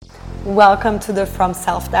Welcome to the From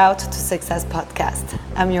Self-Doubt to Success podcast.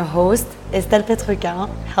 I'm your host, Estelle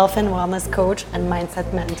Petrucan, health and wellness coach and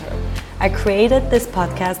mindset mentor. I created this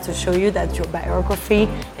podcast to show you that your biography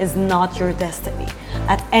is not your destiny.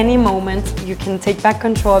 At any moment, you can take back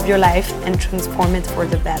control of your life and transform it for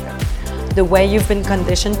the better. The way you've been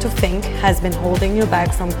conditioned to think has been holding you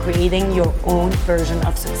back from creating your own version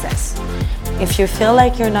of success. If you feel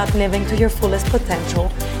like you're not living to your fullest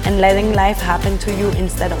potential and letting life happen to you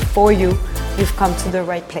instead of for you, you've come to the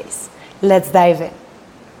right place. Let's dive in.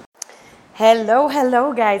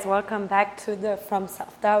 Hello guys. Welcome back to the From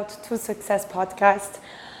Self-Doubt to Success podcast.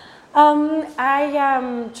 I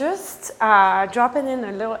am just dropping in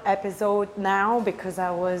a little episode now because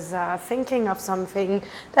I was thinking of something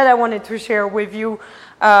that I wanted to share with you.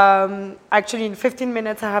 Actually, in 15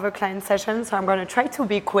 minutes, I have a client session, so I'm going to try to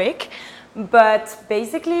be quick. But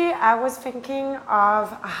basically, I was thinking of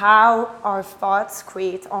how our thoughts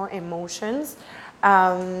create our emotions.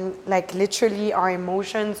 Like literally our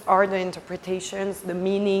emotions are the interpretations, the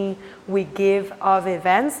meaning we give of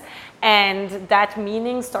events, and that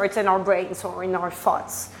meaning starts in our brains or in our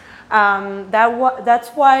thoughts. That's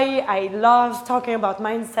why I love talking about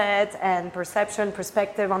mindset and perception,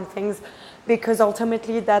 perspective on things, because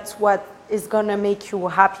ultimately that's what is gonna make you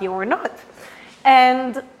happy or not.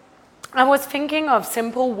 And I was thinking of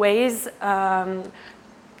simple ways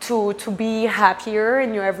to be happier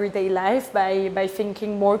in your everyday life by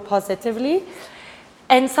thinking more positively.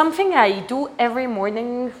 And something I do every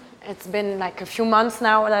morning, it's been like a few months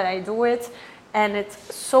now that I do it, and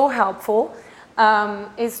it's so helpful,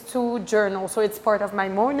 is to journal. So it's part of my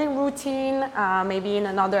morning routine. Maybe in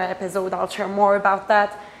another episode I'll share more about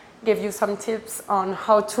that, give you some tips on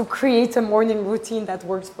how to create a morning routine that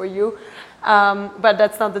works for you. But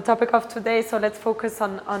that's not the topic of today, so let's focus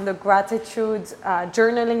on the gratitude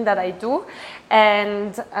journaling that I do.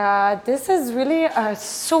 And this is really a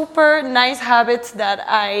super nice habit that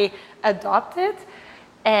I adopted,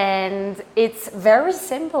 and it's very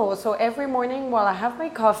simple. So every morning while I have my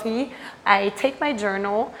coffee, I take my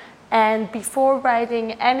journal, and before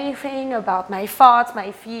writing anything about my thoughts,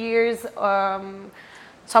 my fears,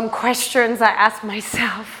 some questions I ask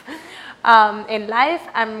myself, in life,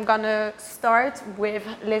 I'm gonna start with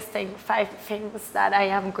listing 5 things that I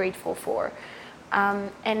am grateful for.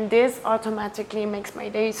 And this automatically makes my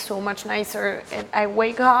day so much nicer. I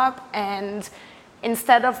wake up, and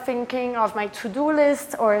instead of thinking of my to-do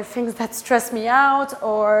list or things that stress me out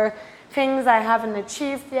or things I haven't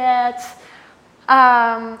achieved yet,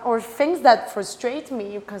 or things that frustrate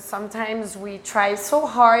me, because sometimes we try so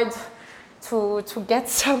hard to get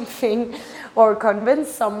something or convince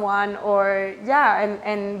someone, or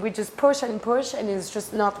and we just push and it's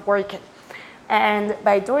just not working. And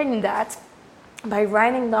by doing that, by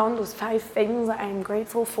writing down those 5 things I'm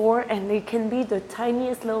grateful for, and they can be the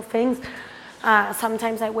tiniest little things.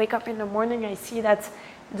 Sometimes I wake up in the morning, I see that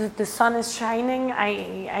the sun is shining,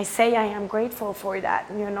 I say I am grateful for that,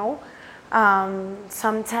 you know.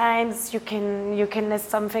 Sometimes you can list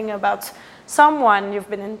something about someone, you've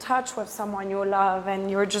been in touch with someone you love,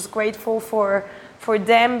 and you're just grateful for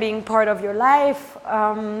them being part of your life.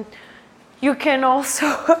 You can also,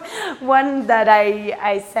 one that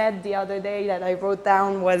I said the other day that I wrote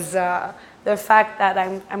down was the fact that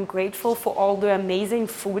I'm grateful for all the amazing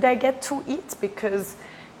food I get to eat, because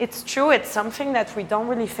it's true, it's something that we don't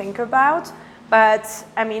really think about. But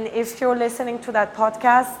I mean, if you're listening to that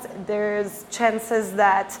podcast, there's chances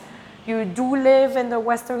that you do live in the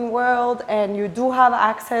Western world and you do have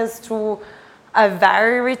access to a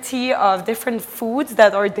variety of different foods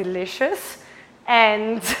that are delicious.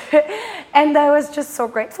 And and I was just so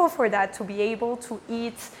grateful for that, to be able to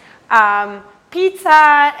eat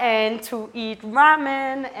pizza and to eat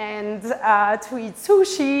ramen and to eat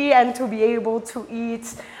sushi and to be able to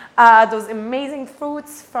eat those amazing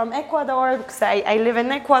fruits from Ecuador, because I live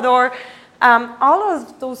in Ecuador. All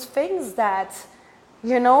of those things that,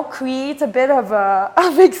 you know, create a bit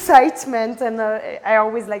of excitement, and I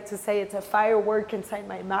always like to say it's a firework inside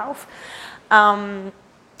my mouth.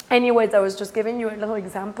 Anyways, I was just giving you a little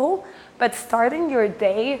example, but starting your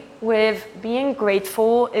day with being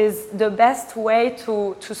grateful is the best way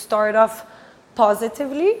to start off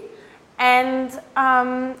positively. And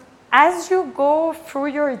as you go through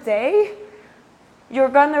your day, you're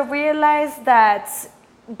gonna realize that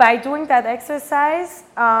by doing that exercise,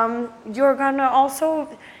 you're gonna also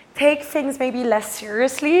take things maybe less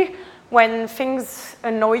seriously when things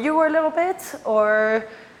annoy you a little bit, or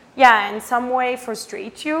in some way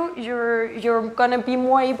frustrate you. You're gonna be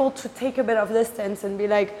more able to take a bit of distance and be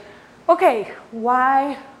like, okay,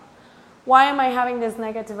 why why am I having these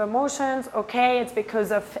negative emotions? Okay, it's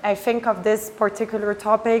because I think of this particular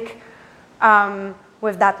topic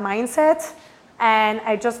with that mindset, and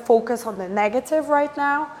I just focus on the negative right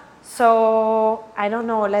now. So I don't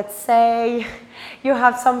know, let's say you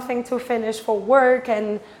have something to finish for work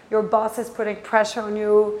and your boss is putting pressure on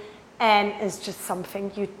you, and it's just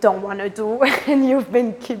something you don't want to do, and you've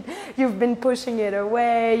been pushing it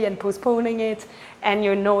away and postponing it, and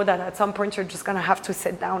you know that at some point you're just going to have to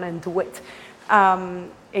sit down and do it.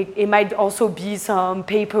 It might also be some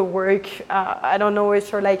paperwork. I don't know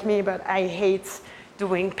if you're like me, but I hate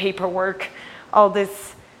doing paperwork. All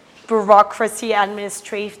this bureaucracy,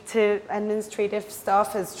 administrative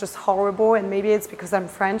stuff is just horrible, and maybe it's because I'm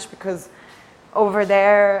French, because over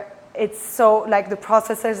there it's so, like, the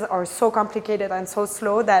processes are so complicated and so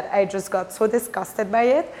slow that I just got so disgusted by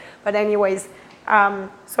it. But anyways,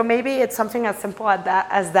 so maybe it's something as simple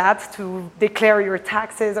as that, to declare your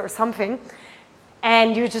taxes or something,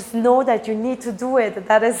 and you just know that you need to do it.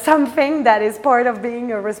 That is something that is part of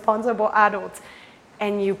being a responsible adult,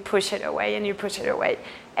 and you push it away and you push it away.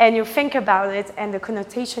 And you think about it, and the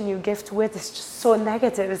connotation you give to it is just so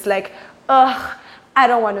negative. It's like, ugh, I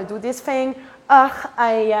don't want to do this thing. Ugh,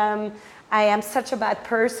 I am such a bad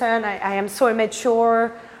person. I am so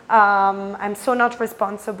immature. I'm so not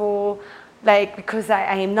responsible, like, because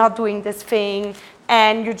I am not doing this thing.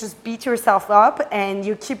 And you just beat yourself up, and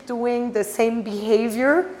you keep doing the same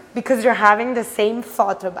behavior because you're having the same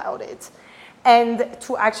thought about it. And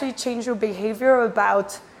to actually change your behavior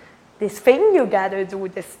about this thing you gotta do,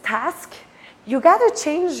 this task, you gotta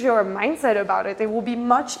change your mindset about it. It will be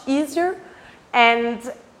much easier. And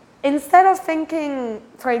instead of thinking,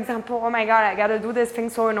 for example, oh my God, I gotta do this thing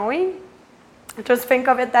so annoying, just think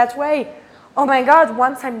of it that way. Oh my God,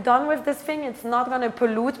 once I'm done with this thing, it's not gonna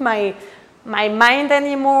pollute my mind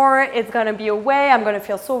anymore. It's gonna be away. I'm gonna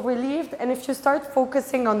feel so relieved. And if you start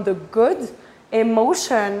focusing on the good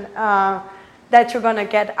emotion that you're gonna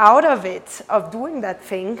get out of it, of doing that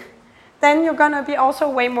thing, then you're gonna be also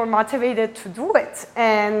way more motivated to do it.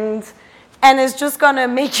 And it's just gonna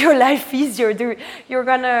make your life easier. You're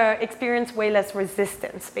gonna experience way less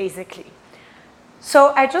resistance, basically.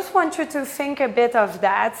 So I just want you to think a bit of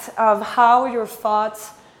that, of how your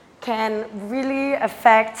thoughts can really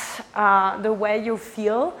affect the way you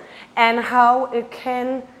feel, and how it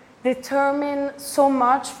can determine so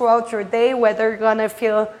much throughout your day, whether you're gonna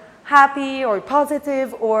feel happy or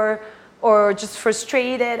positive, or just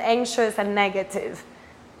frustrated, anxious, and negative.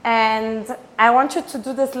 And I want you to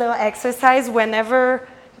do this little exercise whenever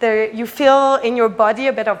you feel in your body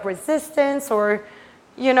a bit of resistance, or,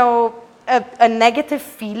 you know, a negative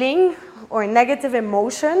feeling or a negative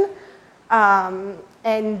emotion,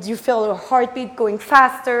 and you feel your heartbeat going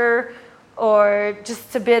faster, or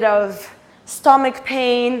just a bit of stomach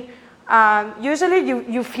pain. Usually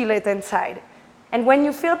you feel it inside. And when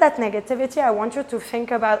you feel that negativity, I want you to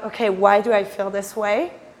think about, okay, why do I feel this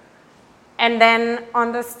way? And then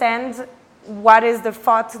understand what is the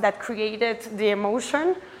thought that created the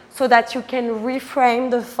emotion, so that you can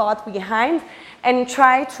reframe the thought behind and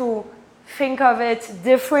try to think of it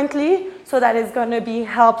differently, so that it's going to be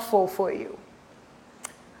helpful for you.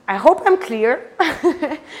 I hope I'm clear.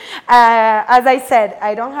 As I said,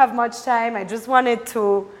 I don't have much time. I just wanted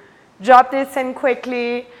to drop this in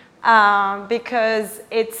quickly, because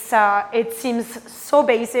it seems so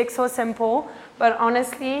basic, so simple, but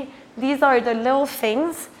honestly, these are the little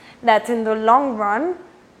things that in the long run,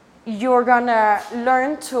 you're gonna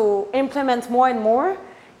learn to implement more and more.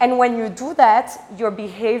 And when you do that, your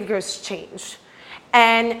behaviors change.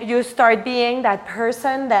 And you start being that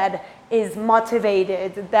person that is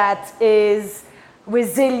motivated, that is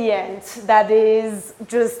resilient, that is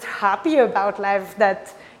just happy about life,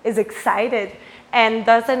 that is excited, and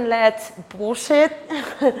doesn't let bullshit,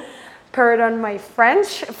 pardon my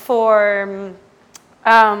French,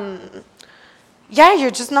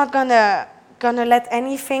 you're just not gonna let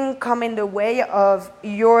anything come in the way of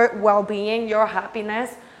your well-being, your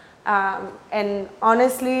happiness. And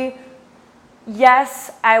honestly,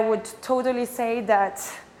 yes, I would totally say that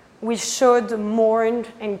we should mourn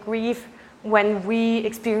and grieve when we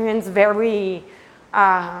experience very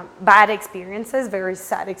bad experiences, very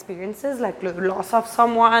sad experiences, like the loss of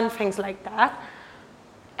someone, things like that.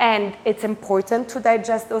 And it's important to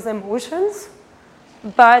digest those emotions.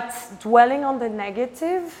 But dwelling on the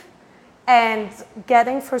negative and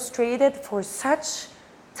getting frustrated for such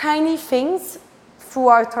tiny things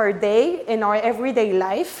throughout our day, in our everyday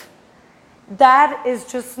life, that is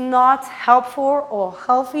just not helpful or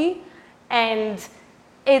healthy. And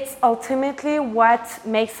it's ultimately what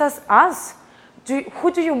makes us us.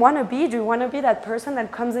 who do you want to be? Do you want to be that person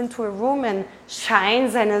that comes into a room and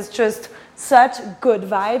shines and is just such good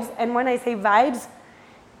vibes? And when I say vibes,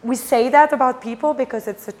 we say that about people because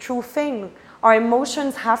it's a true thing. Our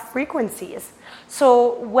emotions have frequencies.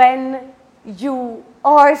 So when you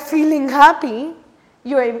are feeling happy,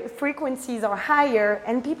 your frequencies are higher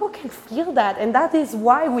and people can feel that. And that is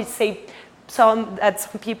why we say that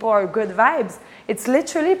some people are good vibes. It's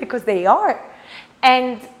literally because they are.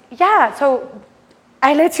 And yeah, so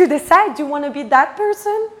I let you decide. Do you want to be that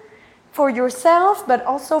person for yourself, but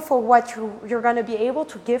also for what you're going to be able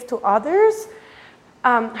to give to others?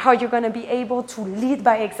 How you're going to be able to lead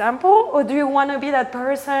by example? Or do you want to be that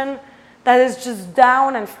person that is just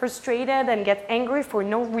down and frustrated and gets angry for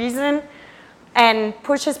no reason and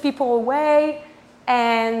pushes people away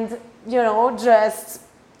and, just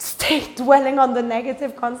stay dwelling on the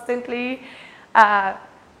negative constantly,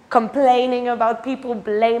 complaining about people,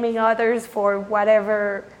 blaming others for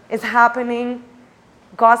whatever is happening,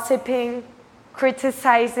 gossiping,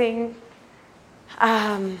 criticizing?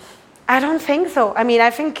 I don't think so. I mean, I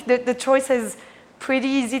think the choice is pretty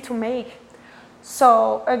easy to make.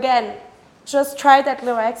 So again, just try that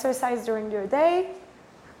little exercise during your day.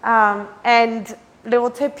 And little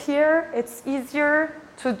tip here, it's easier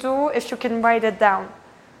to do if you can write it down.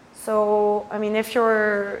 So, I mean, if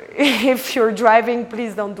you're driving,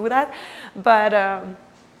 please don't do that. But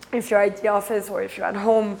if you're at the office or if you're at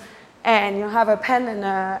home and you have a pen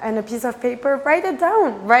and a piece of paper, write it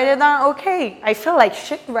down. Write it down, okay, I feel like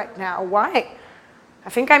shit right now. Why? I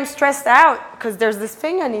think I'm stressed out because there's this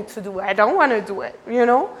thing I need to do. I don't want to do it,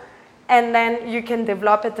 And then you can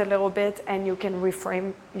develop it a little bit and you can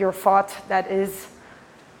reframe your thought that is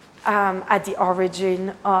at the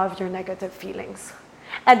origin of your negative feelings.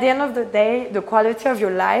 At the end of the day, the quality of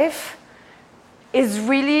your life is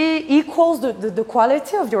really equals the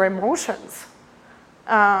quality of your emotions.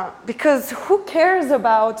 Because who cares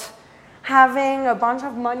about having a bunch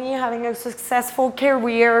of money, having a successful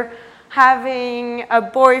career, having a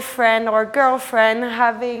boyfriend or girlfriend,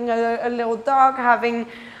 having a little dog, having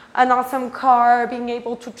an awesome car, being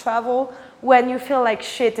able to travel, when you feel like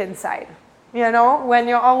shit inside? When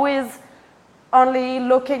you're always only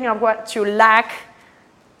looking at what you lack,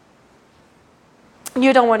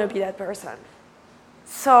 you don't want to be that person.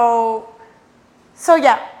 So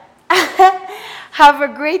yeah. Have a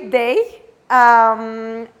great day,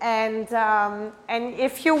 and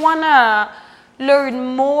if you want to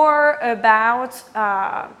learn more about,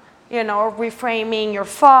 reframing your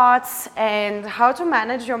thoughts and how to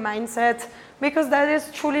manage your mindset, because that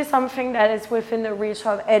is truly something that is within the reach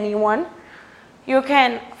of anyone, you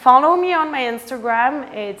can follow me on my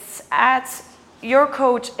Instagram. It's at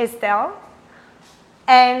YourCoachEstelle.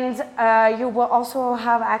 And you will also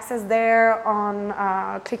have access there on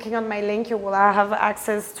clicking on my link. You will have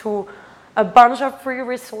access to a bunch of free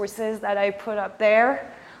resources that I put up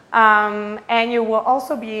there. And you will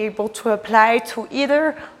also be able to apply to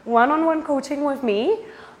either one-on-one coaching with me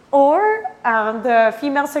or the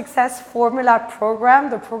Female Success Formula program,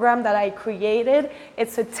 the program that I created.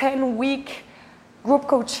 It's a 10-week group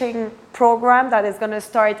coaching program that is going to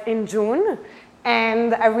start in June.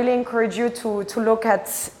 And I really encourage you to look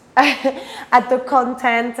at the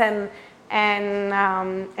content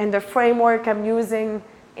and the framework I'm using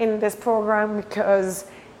in this program, because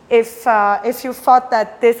if you thought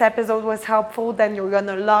that this episode was helpful, then you're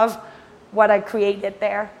gonna love what I created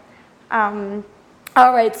there. All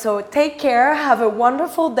right, so take care, have a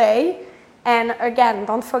wonderful day, and again,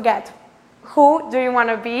 don't forget, who do you want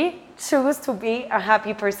to be? Choose to be a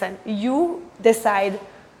happy person. You decide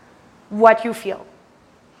what you feel.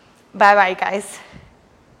 Bye-bye, guys.